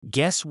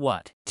Guess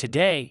what?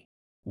 Today,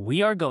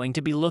 we are going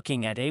to be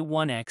looking at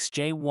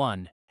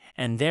A1XJ1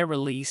 and their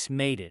release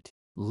Made It.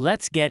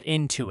 Let's get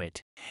into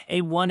it.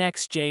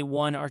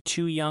 A1XJ1 are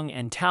two young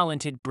and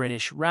talented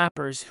British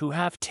rappers who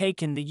have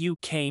taken the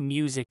UK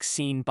music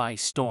scene by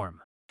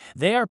storm.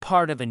 They are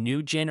part of a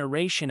new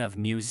generation of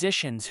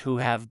musicians who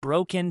have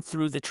broken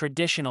through the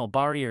traditional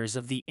barriers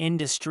of the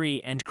industry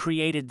and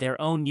created their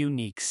own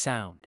unique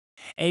sound.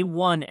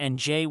 A1 and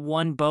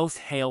J1 both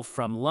hail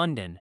from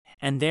London,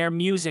 and their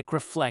music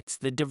reflects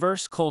the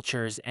diverse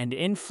cultures and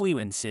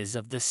influences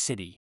of the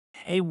city.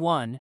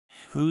 A1,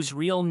 whose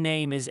real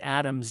name is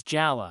Adams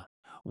Jalla,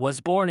 was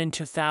born in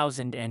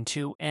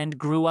 2002 and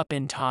grew up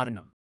in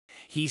Tottenham.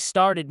 He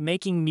started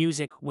making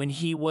music when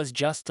he was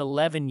just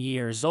 11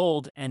 years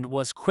old and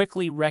was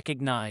quickly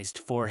recognized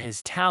for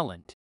his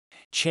talent.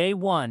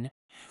 J1,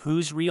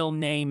 whose real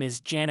name is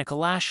Janica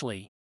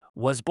Lashley,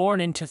 was born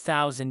in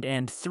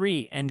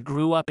 2003 and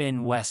grew up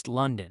in West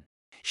London.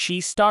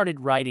 She started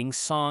writing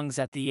songs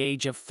at the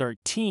age of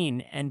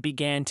 13 and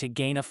began to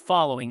gain a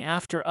following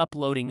after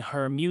uploading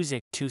her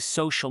music to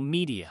social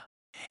media.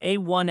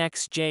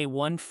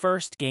 A1XJ1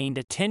 first gained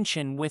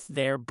attention with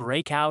their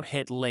breakout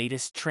hit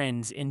Latest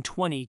Trends in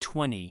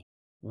 2020,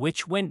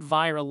 which went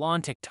viral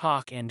on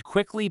TikTok and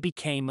quickly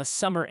became a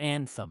summer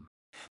anthem.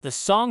 The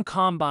song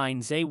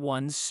combines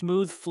A1's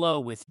smooth flow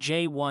with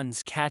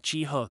J1's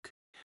catchy hook,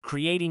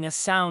 creating a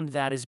sound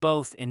that is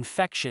both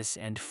infectious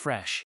and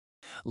fresh.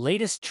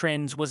 Latest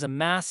Trends was a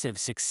massive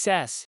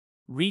success,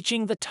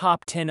 reaching the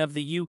top 10 of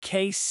the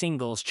UK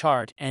singles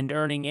chart and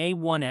earning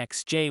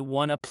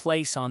A1XJ1 a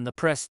place on the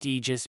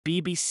prestigious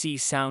BBC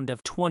Sound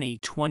of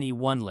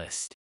 2021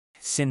 list.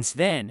 Since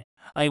then,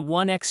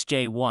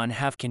 A1XJ1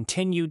 have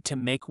continued to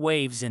make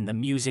waves in the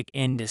music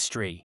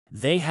industry.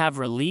 They have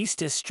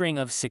released a string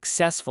of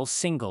successful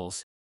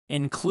singles,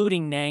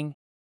 including Nang,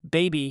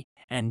 Baby,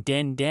 and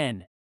Den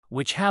Den,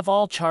 which have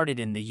all charted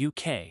in the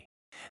UK.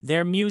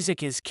 Their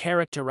music is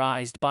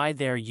characterized by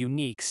their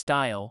unique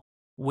style,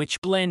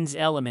 which blends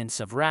elements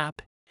of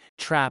rap,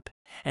 trap,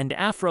 and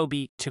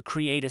Afrobeat to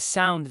create a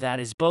sound that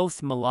is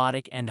both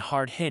melodic and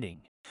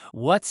hard-hitting.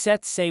 What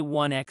sets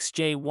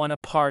A1XJ1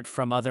 apart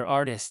from other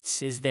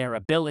artists is their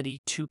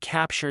ability to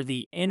capture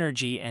the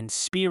energy and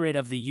spirit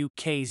of the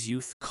UK's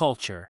youth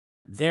culture.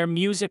 Their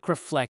music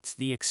reflects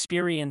the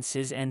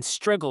experiences and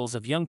struggles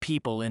of young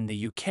people in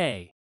the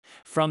UK,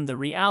 from the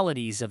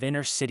realities of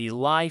inner-city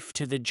life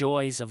to the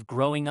joys of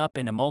growing up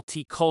in a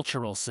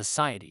multicultural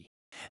society.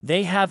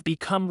 They have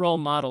become role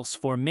models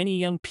for many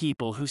young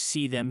people who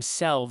see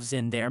themselves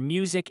in their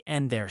music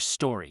and their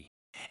story.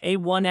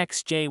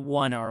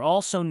 A1XJ1 are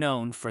also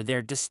known for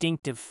their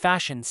distinctive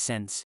fashion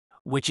sense,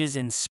 which is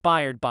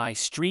inspired by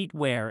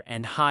streetwear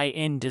and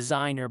high-end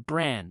designer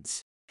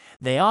brands.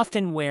 They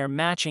often wear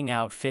matching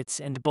outfits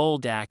and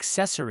bold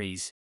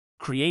accessories,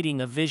 creating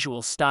a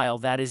visual style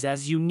that is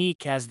as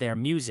unique as their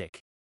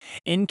music.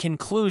 In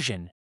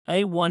conclusion,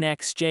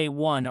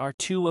 A1XJ1 are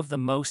two of the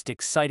most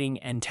exciting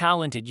and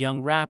talented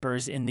young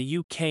rappers in the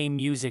UK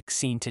music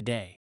scene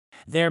today.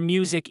 Their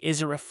music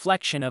is a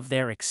reflection of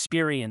their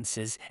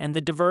experiences and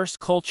the diverse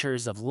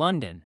cultures of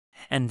London,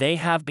 and they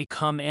have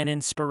become an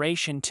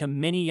inspiration to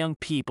many young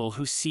people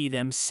who see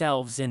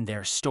themselves in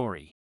their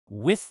story.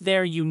 With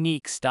their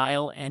unique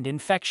style and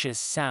infectious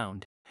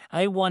sound,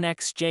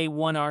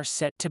 A1XJ1 are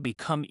set to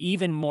become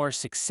even more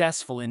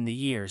successful in the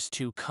years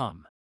to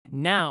come.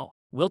 Now,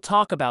 we'll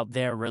talk about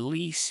their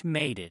release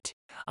Made It.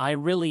 I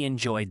really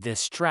enjoyed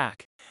this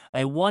track.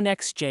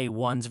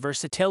 A1XJ1's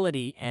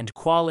versatility and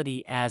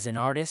quality as an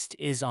artist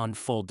is on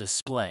full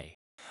display.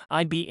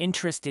 I'd be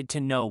interested to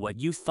know what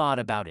you thought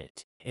about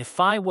it. If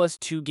I was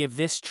to give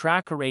this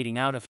track a rating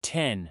out of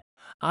 10,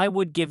 I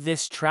would give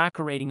this track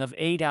a rating of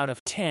 8 out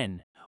of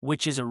 10,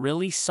 which is a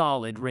really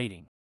solid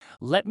rating.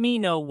 Let me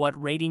know what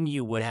rating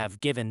you would have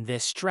given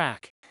this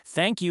track.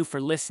 Thank you for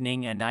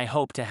listening, and I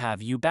hope to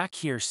have you back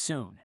here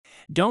soon.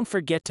 Don't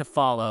forget to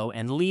follow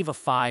and leave a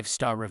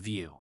 5-star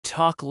review.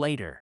 Talk later.